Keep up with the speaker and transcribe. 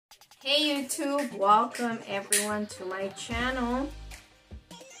Hey YouTube, welcome everyone to my channel.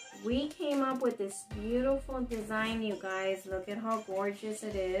 We came up with this beautiful design, you guys. Look at how gorgeous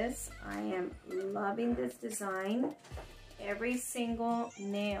it is. I am loving this design. Every single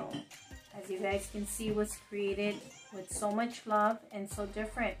nail, as you guys can see, was created with so much love and so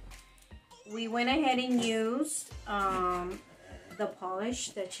different. We went ahead and used the polish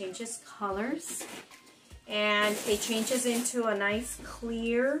that changes colors, and it changes into a nice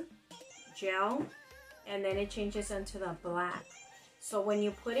clear gel, and then it changes into the black. So when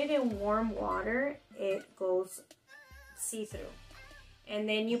you put it in warm water, it goes see-through, and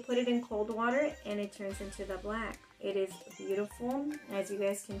then you put it in cold water and it turns into the black. It is beautiful. As you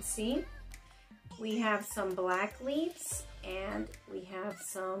guys can see, we have some black leaves and we have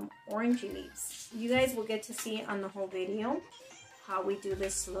some orangey leaves. You guys will get to see on the whole video how we do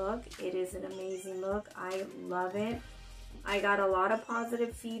this look. It is an amazing look. I love it. I got a lot of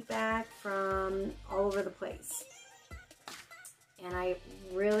positive feedback from all over the place, and I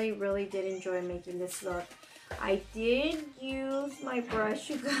really did enjoy making this look. I did use my brush,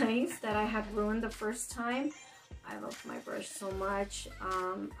 you guys, that I had ruined the first time. I love my brush so much.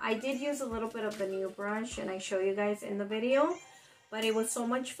 I did use a little bit of the new brush, and I show you guys in the video, but it was so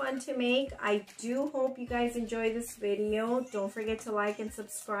much fun to make. I do hope you guys enjoy this video. Don't forget to like and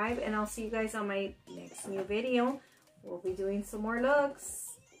subscribe, and I'll see you guys on my next new video. We'll be doing some more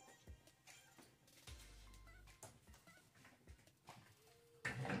looks.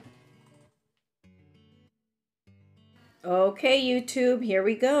 Okay, YouTube, here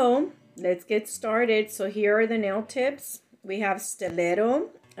we go. Let's get started. So here are the nail tips. We have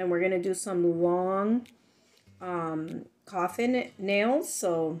stiletto, and we're going to do some long coffin nails.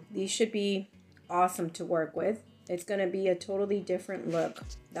 So these should be awesome to work with. It's going to be a totally different look,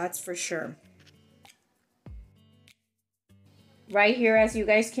 that's for sure. Right here, as you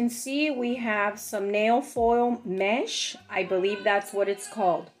guys can see, we have some nail foil mesh. I believe that's what it's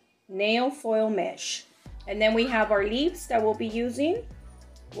called, nail foil mesh. And then we have our leaves that we'll be using.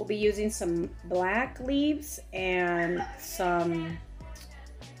 We'll be using some black leaves and some,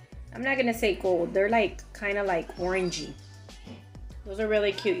 I'm not gonna say gold, they're like kind of like orangey. Those are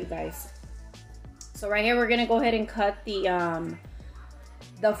really cute, you guys. So right here, we're gonna go ahead and cut the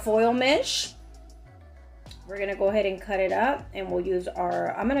foil mesh. We're gonna go ahead and cut it up, and we'll use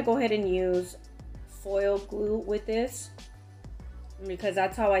our, I'm gonna go ahead and use foil glue with this because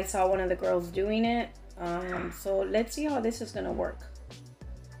that's how I saw one of the girls doing it. So let's see how this is gonna work.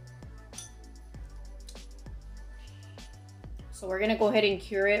 So we're gonna go ahead and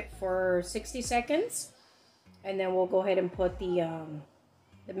cure it for 60 seconds, and then we'll go ahead and put the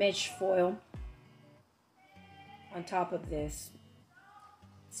mesh foil on top of this.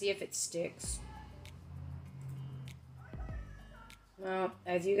 See if it sticks. Well,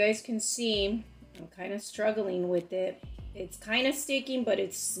 as you guys can see, I'm kind of struggling with it. It's kind of sticking, but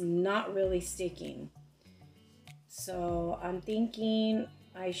it's not really sticking. So I'm thinking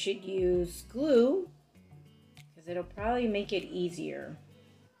I should use glue because it'll probably make it easier.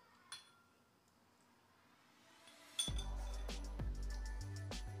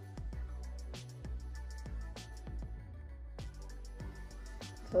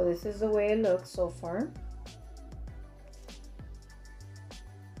 So this is the way it looks so far.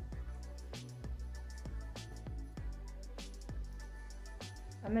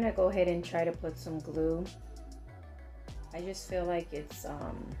 I'm gonna go ahead and try to put some glue. I just feel like it's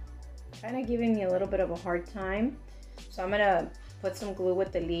kind of giving me a little bit of a hard time. So I'm gonna put some glue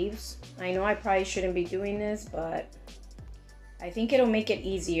with the leaves. I know I probably shouldn't be doing this, but I think it'll make it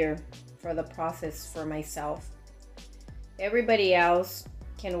easier for the process for myself. Everybody else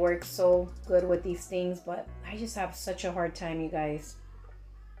can work so good with these things, but I just have such a hard time, you guys.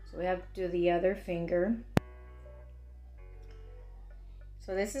 So we have to do the other finger.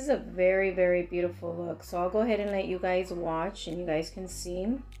 So this is a very beautiful look. So I'll go ahead and let you guys watch, and you guys can see.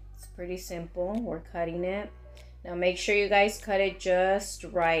 It's pretty simple. We're cutting it. Now make sure you guys cut it just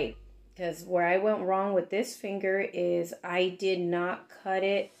right, because where I went wrong with this finger is I did not cut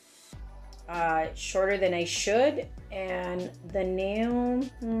it shorter than I should, and the nail,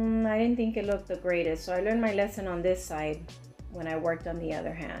 I didn't think it looked the greatest. So I learned my lesson on this side when I worked on the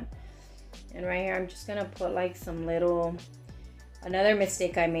other hand. And right here, I'm just gonna put like some little, another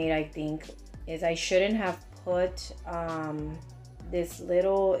mistake I made, I think, is I shouldn't have put this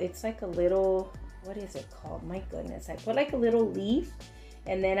little, it's like a little, what is it called? My goodness. I put like a little leaf,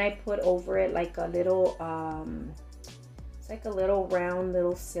 and then I put over it like a little, it's like a little round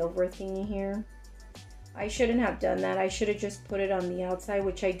little silver thingy here. I shouldn't have done that. I should have just put it on the outside,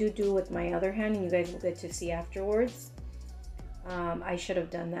 which I do with my other hand, and you guys will get to see afterwards. I should have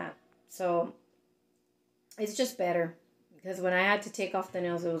done that. So it's just better. Because when I had to take off the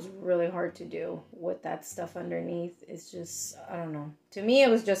nails, it was really hard to do with that stuff underneath. It's just, I don't know. To me, it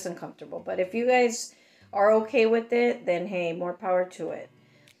was just uncomfortable. But if you guys are okay with it, then hey, more power to it.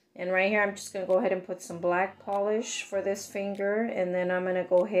 And right here, I'm just going to go ahead and put some black polish for this finger. And then I'm going to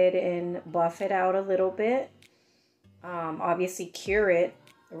go ahead and buff it out a little bit. Obviously, cure it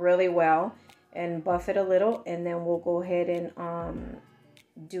really well and buff it a little. And then we'll go ahead and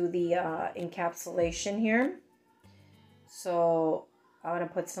do the encapsulation here. So I want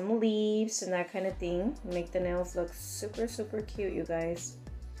to put some leaves and that kind of thing. Make the nails look super, super cute, you guys.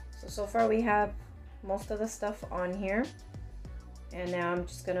 So far we have most of the stuff on here. And now I'm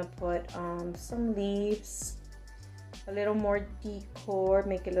just going to put some leaves. A little more decor.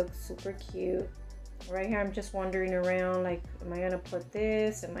 Make it look super cute. Right here I'm just wandering around like, am I going to put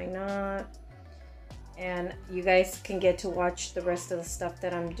this? Am I not? And you guys can get to watch the rest of the stuff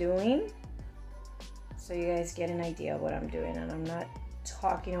that I'm doing. So you guys get an idea of what I'm doing, and I'm not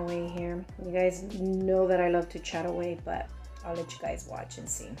talking away here. You guys know that I love to chat away, but I'll let you guys watch and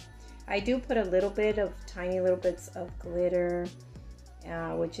see. I do put a little bit of tiny little bits of glitter,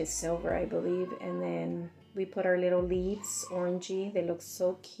 which is silver, I believe. And then we put our little leaves, orangey. They look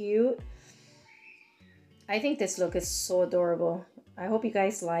so cute. I think this look is so adorable. I hope you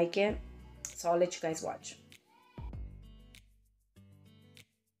guys like it. So I'll let you guys watch.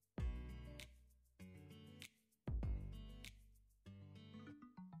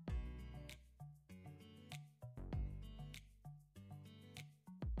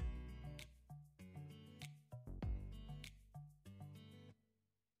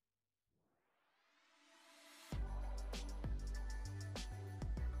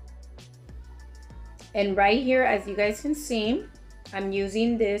 And right here, as you guys can see, I'm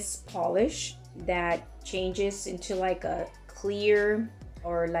using this polish that changes into like a clear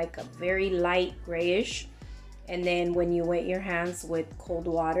or like a very light grayish. And then when you wet your hands with cold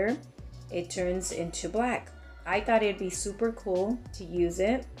water, it turns into black. I thought it'd be super cool to use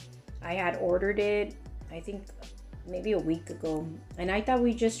it. I had ordered it, I think maybe a week ago, and I thought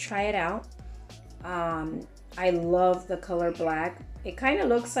we'd just try it out. I love the color black. It kind of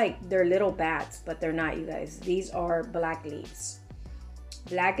looks like they're little bats, but they're not, you guys. These are black leaves.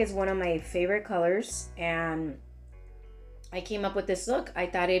 Black is one of my favorite colors, and I came up with this look. I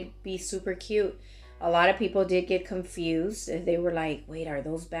thought it'd be super cute. A lot of people did get confused. They were like, wait, are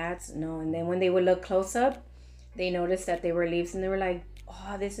those bats? No. And then when they would look close up, they noticed that they were leaves, and they were like,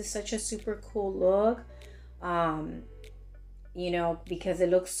 oh, this is such a super cool look. You know, because it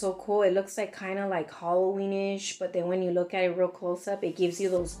looks so cool. It looks like kind of like Halloweenish, but then when you look at it real close up, it gives you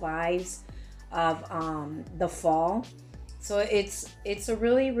those vibes of the fall. So it's a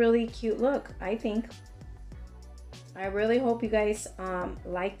really, really cute look, I think. I really hope you guys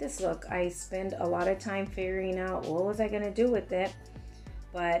like this look. I spent a lot of time figuring out what was I gonna do with it,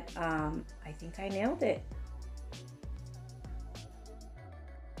 but I think I nailed it.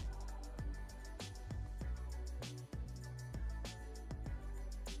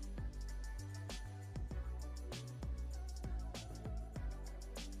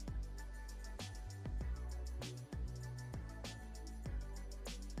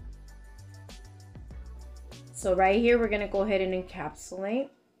 So right here, we're gonna go ahead and encapsulate.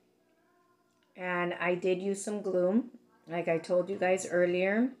 And I did use some glue, like I told you guys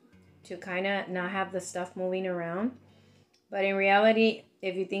earlier, to kind of not have the stuff moving around. But in reality,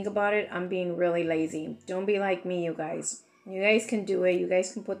 if you think about it, I'm being really lazy. Don't be like me, you guys. You guys can do it. You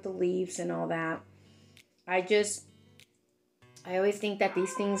guys can put the leaves and all that. I always think that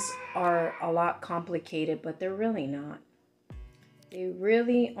these things are a lot complicated, but they're really not. They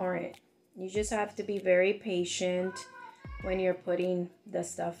really aren't. You just have to be very patient when you're putting the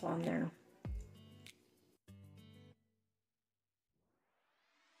stuff on there.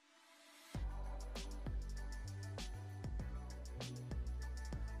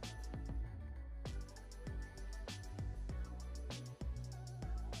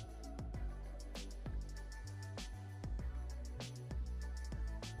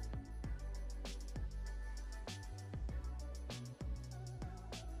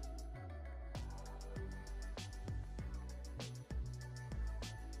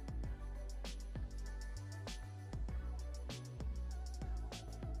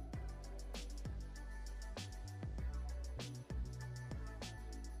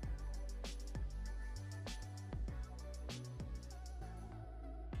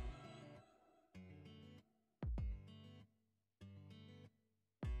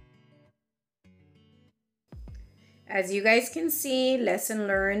 As you guys can see, lesson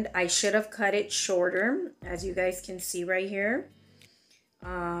learned, I should have cut it shorter, as you guys can see right here.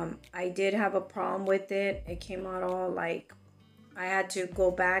 I did have a problem with it. It came out all like I had to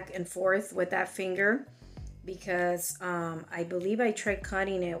go back and forth with that finger because I believe I tried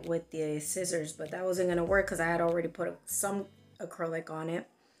cutting it with the scissors, but that wasn't gonna work because I had already put some acrylic on it.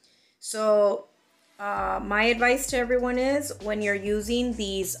 So my advice to everyone is when you're using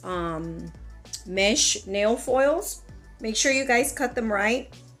these mesh nail foils, make sure you guys cut them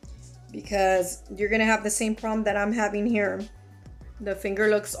right, because you're gonna have the same problem that I'm having here. The finger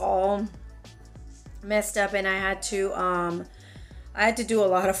looks all messed up, and I had to do a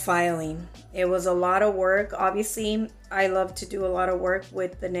lot of filing. It was a lot of work. Obviously, I love to do a lot of work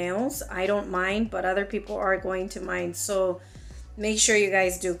with the nails. I don't mind, but other people are going to mind. So make sure you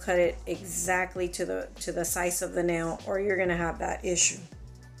guys do cut it exactly to the size of the nail, or you're gonna have that issue.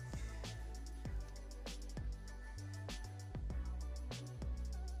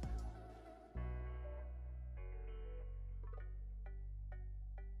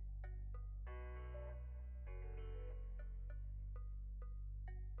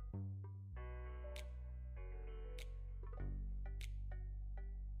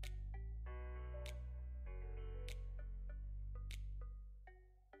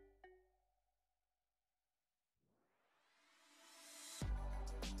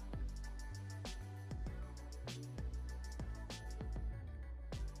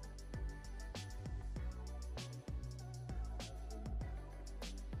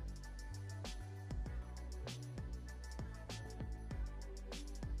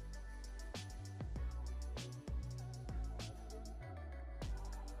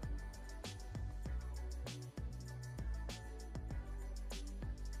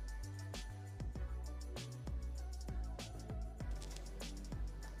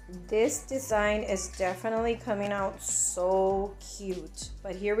 This design is definitely coming out so cute.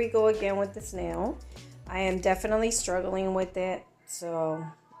 But here we go again with this nail. I am definitely struggling with it. So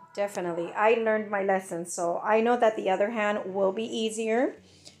definitely, I learned my lesson. So I know that the other hand will be easier.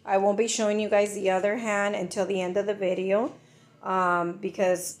 I won't be showing you guys the other hand until the end of the video.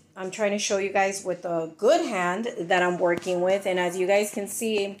 Because I'm trying to show you guys with a good hand that I'm working with. And as you guys can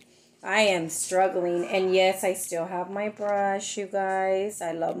see, I am struggling. And yes, I still have my brush, you guys.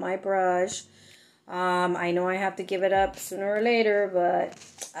 I love my brush. I know I have to give it up sooner or later, but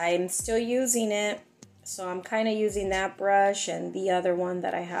I'm still using it. So I'm kind of using that brush and the other one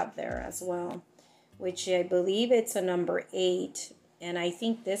that I have there as well, which I believe it's a number 8. And I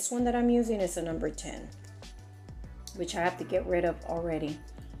think this one that I'm using is a number 10, which I have to get rid of already.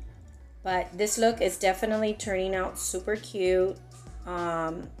 But this look is definitely turning out super cute.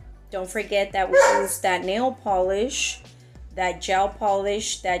 Don't forget that we use that nail polish, that gel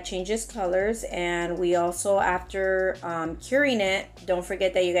polish that changes colors. And we also, after curing it, don't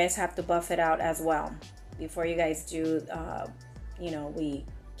forget that you guys have to buff it out as well before you guys do, we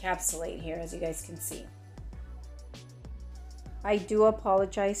encapsulate here, as you guys can see. I do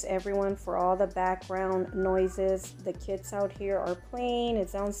apologize everyone for all the background noises. The kids out here are playing.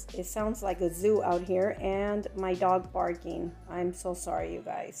 It sounds like a zoo out here, and my dog barking. I'm so sorry, you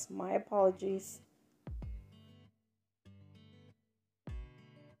guys. My apologies.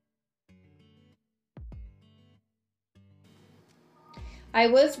 I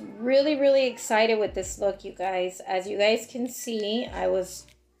was really excited with this look, you guys. As you guys can see, I was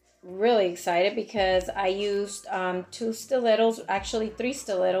really excited because I used 2 stilettos, actually 3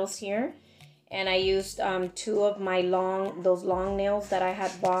 stilettos here, and I used 2 of my those long nails that I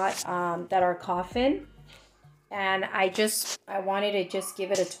had bought that are Coffin, and I wanted to just give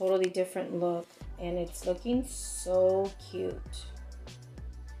it a totally different look, and it's looking so cute.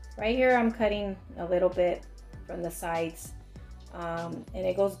 Right here I'm cutting a little bit from the sides, and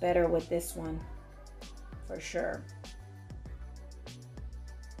it goes better with this one for sure.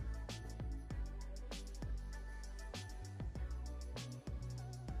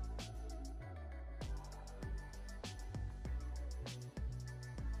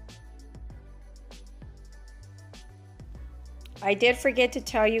 I did forget to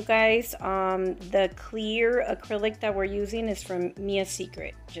tell you guys, the clear acrylic that we're using is from Mia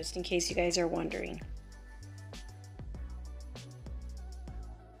Secret, just in case you guys are wondering.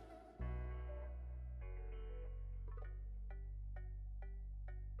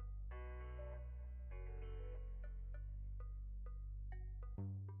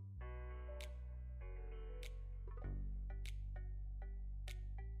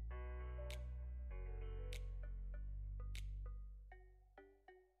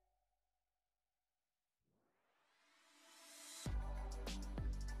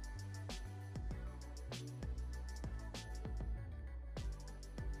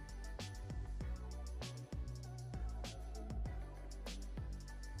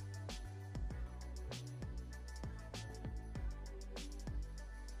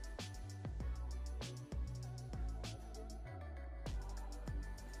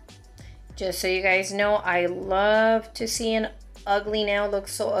 Just so you guys know, I love to see an ugly nail look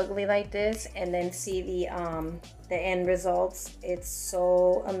so ugly like this and then see the end results. It's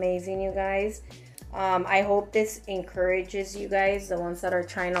so amazing, you guys. I hope this encourages you guys, the ones that are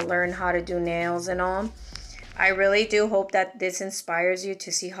trying to learn how to do nails and all. I really do hope that this inspires you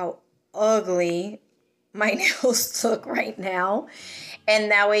to see how ugly my nails look right now.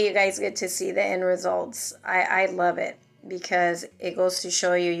 And that way you guys get to see the end results. I love it because it goes to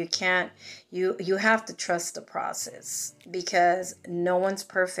show you you have to trust the process because no one's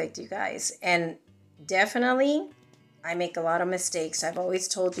perfect, you guys. And definitely I make a lot of mistakes. I've always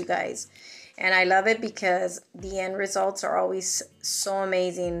told you guys. And I love it because the end results are always so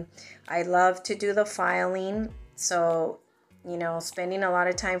amazing. I love to do the filing. So, you know, spending a lot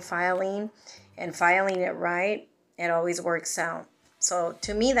of time filing and filing it right, it always works out. So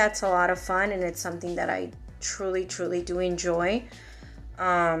to me, that's a lot of fun, and it's something that I truly, truly do enjoy.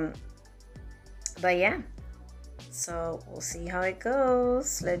 But yeah, so we'll see how it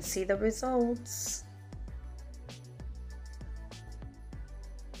goes. Let's see the results.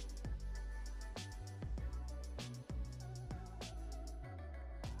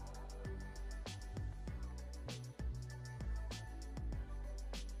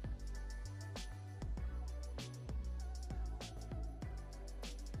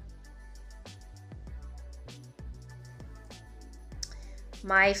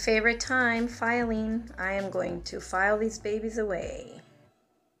 My favorite time, filing. I am going to file these babies away.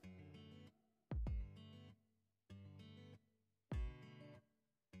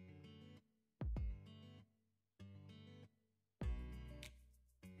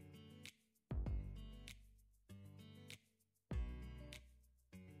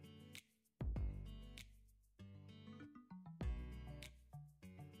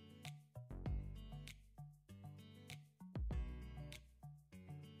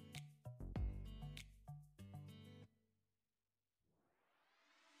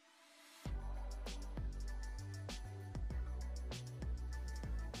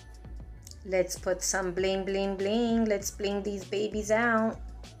 Let's put some bling, bling, bling. Let's bling these babies out.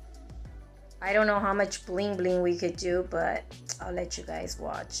 I don't know how much bling, bling we could do, but I'll let you guys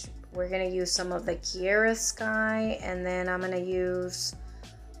watch. We're going to use some of the Kiara Sky, and then I'm going to use,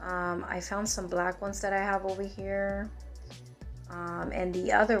 I found some black ones that I have over here. And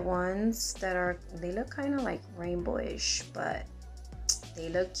the other ones that are, they look kind of like rainbowish, but they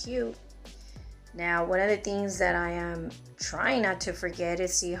look cute. Now, one of the things that I am trying not to forget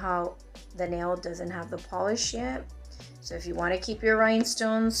is see how the nail doesn't have the polish yet. So if you want to keep your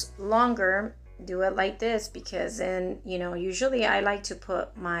rhinestones longer, do it like this, because then, you know, usually I like to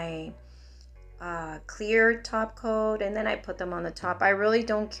put my clear top coat and then I put them on the top. I really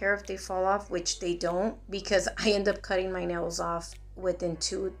don't care if they fall off, which they don't, because I end up cutting my nails off within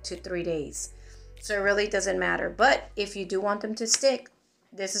 2 to 3 days. So it really doesn't matter. But if you do want them to stick,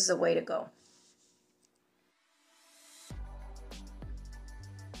 this is the way to go.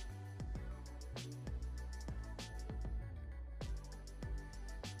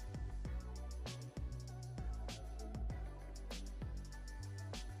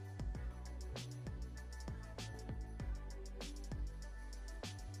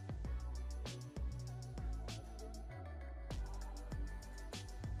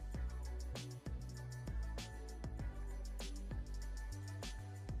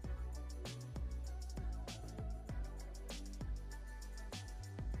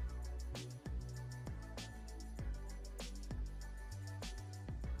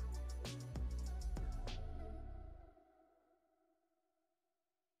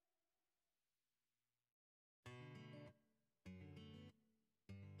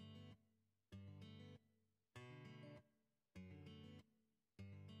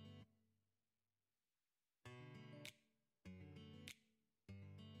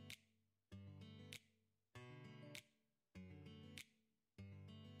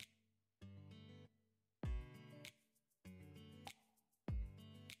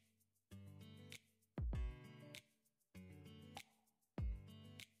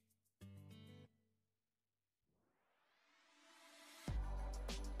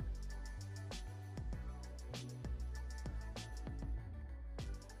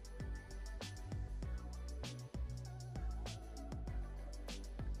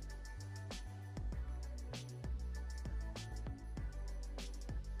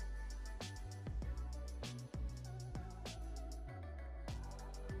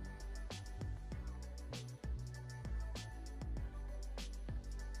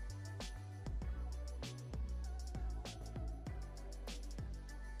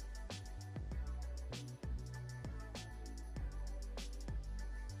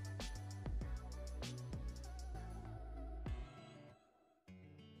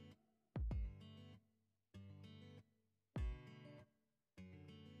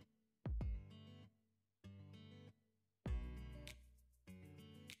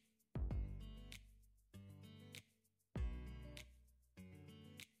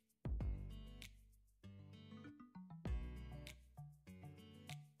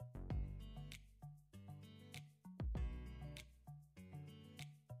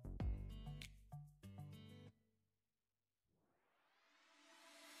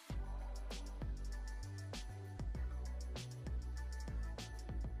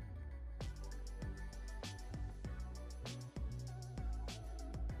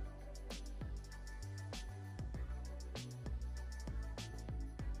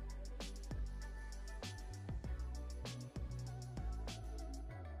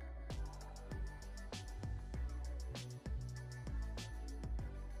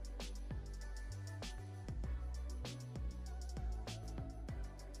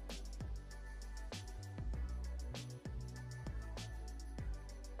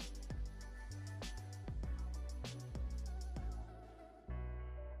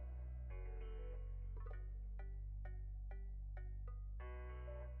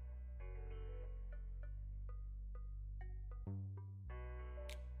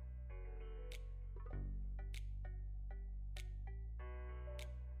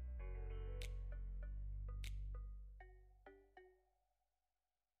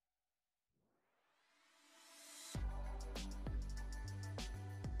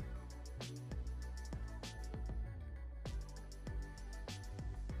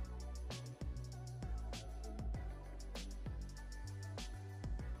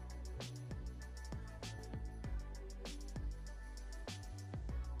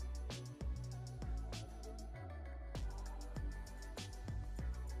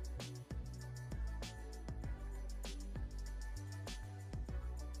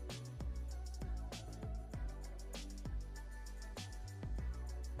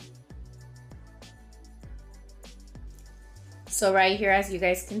 So right here, as you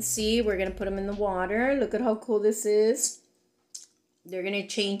guys can see, we're going to put them in the water. Look at how cool this is. They're going to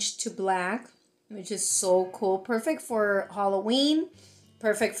change to black, which is so cool. Perfect for Halloween.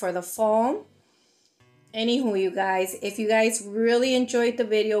 Perfect for the fall. Anywho, you guys, if you guys really enjoyed the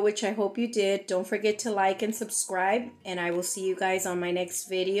video, which I hope you did, don't forget to like and subscribe. And I will see you guys on my next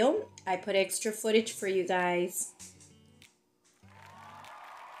video. I put extra footage for you guys.